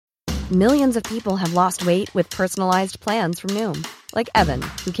Millions of people have lost weight with personalized plans from Noom. Like Evan,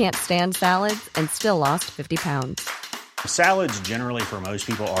 who can't stand salads and still lost 50 pounds. Salads generally for most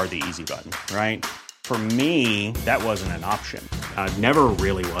people are the easy button, right? For me, that wasn't an option. I never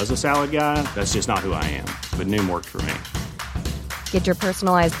really was a salad guy. That's just not who I am. But Noom worked for me. Get your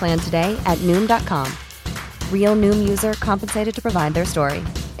personalized plan today at Noom.com. Real Noom user compensated to provide their story.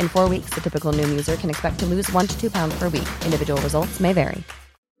 In 4 weeks, the typical Noom user can expect to lose 1 to 2 pounds per week. Individual results may vary.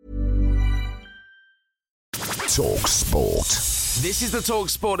 talkSPORT. This is the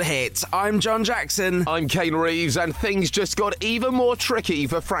talkSPORT hit. I'm John Jackson. I'm Kane Reeves, and things just got even more tricky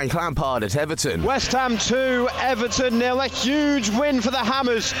for Frank Lampard at Everton. West Ham 2, Everton 0. A huge win for the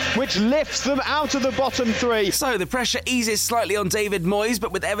Hammers, which lifts them out of the bottom three. So the pressure eases slightly on David Moyes,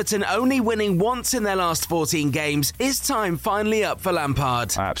 but with Everton only winning once in their last 14 games, is time finally up for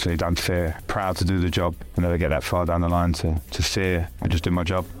Lampard? I absolutely don't fear. Proud to do the job. I never get that far down the line to fear. I just do my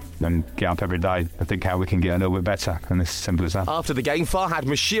job and get up every day and think how we can get a little bit better, and it's as simple as that. After the game, Farhad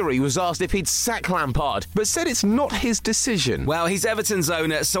Moshiri was asked if he'd sack Lampard, but said it's not his decision. Well, he's Everton's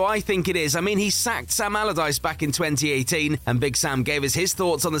owner, so I think it is. I mean, he sacked Sam Allardyce back in 2018, and Big Sam gave us his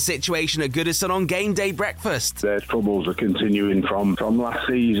thoughts on the situation at Goodison on game day breakfast. Their troubles are continuing from last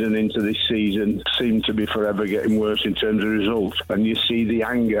season into this season, seem to be forever getting worse in terms of results, and you see the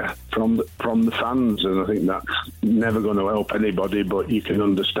anger from the fans, and I think that's never going to help anybody, but you can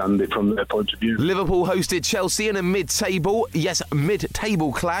understand it from their point of view. Liverpool hosted Chelsea in a mid-table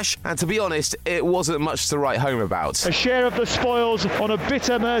clash, and to be honest, it wasn't much to write home about. A share of the spoils on a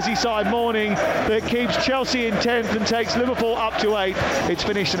bitter Merseyside morning that keeps Chelsea in 10th and takes Liverpool up to 8th. It's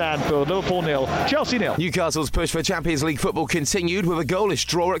finished at Anfield. Liverpool 0, Chelsea 0. Newcastle's push for Champions League football continued with a goalless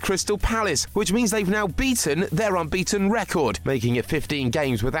draw at Crystal Palace, which means they've now beaten their unbeaten record, making it 15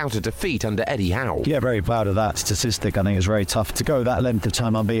 games without a defeat under Eddie Howe. Yeah, very proud of that statistic. I think it's very tough to go that length of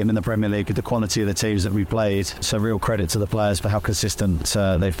time unbeaten in the Premier League with the quality of the teams that we played. So real credit to the players for how consistent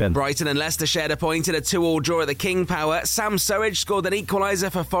they've been. Brighton and Leicester shared a point in a 2-2 draw at the King Power. Sam Surridge scored an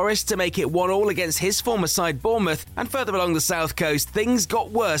equaliser for Forest to make it 1-1 against his former side Bournemouth. And further along the south coast, things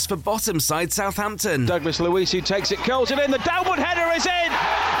got worse for bottom side Southampton. Douglas Luiz, who takes it, curls it in. The downward header is in,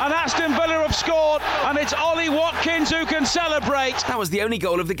 and Aston Villa have scored, and it's Ollie Watkins who can celebrate. That was the only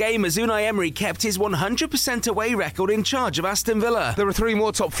goal of the game as Unai Emery kept his 100% away record in charge of Aston Villa. There are 3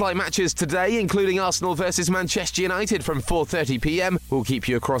 more top-flight matches today, including Arsenal versus Manchester United from 4:30pm. We'll keep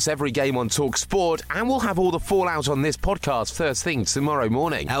you across every game on talkSPORT, and we'll have all the fallout on this podcast first thing tomorrow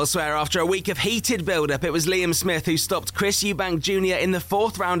morning. Elsewhere, after a week of heated build-up, it was Liam Smith who stopped Chris Eubank Jr. in the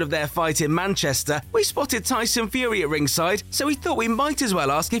 4th round of their fight in Manchester. We spotted Tyson Fury at ringside, so we thought we might as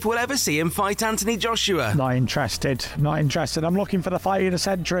well ask if we'll ever see him fight Anthony Joshua. Not interested. I'm looking for the fight of the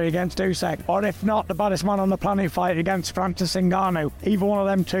century against Usyk, or if not, the baddest man on the planet fight against Francis Ngannou. Either one of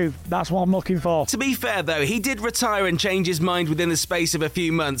them two, that's what I'm looking for. To be fair though, he did retire and change his mind within the space of a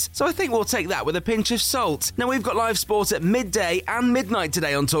few months, so I think we'll take that with a pinch of salt. Now we've got live sport at midday and midnight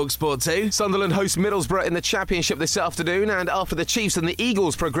today on talkSPORT 2. Sunderland host Middlesbrough in the Championship this afternoon, and after the Chiefs and the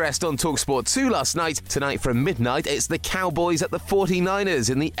Eagles progressed on talkSPORT 2 last night, tonight from midnight it's the Cowboys at the 49ers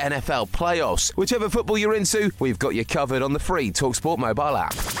in the NFL playoffs. Whichever football you're into, we've got you covered on the free talkSPORT mobile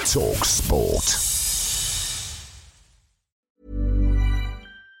app. talkSPORT.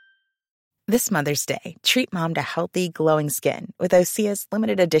 This Mother's Day, treat mom to healthy, glowing skin with Osea's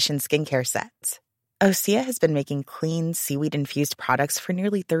limited edition skincare sets. Osea has been making clean, seaweed-infused products for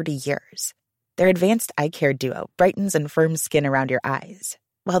nearly 30 years. Their advanced eye care duo brightens and firms skin around your eyes,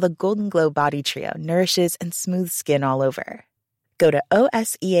 while the Golden Glow Body Trio nourishes and smooths skin all over. Go to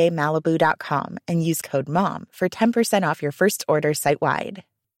OSEAMalibu.com and use code MOM for 10% off your first order site-wide.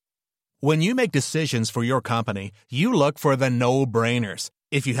 When you make decisions for your company, you look for the no-brainers.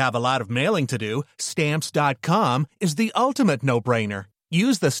 If you have a lot of mailing to do, Stamps.com is the ultimate no-brainer.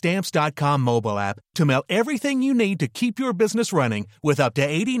 Use the Stamps.com mobile app to mail everything you need to keep your business running with up to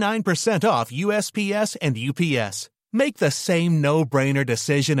 89% off USPS and UPS. Make the same no-brainer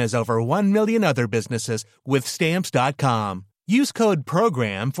decision as over 1 million other businesses with Stamps.com. Use code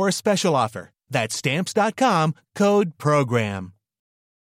PROGRAM for a special offer. That's Stamps.com, code PROGRAM.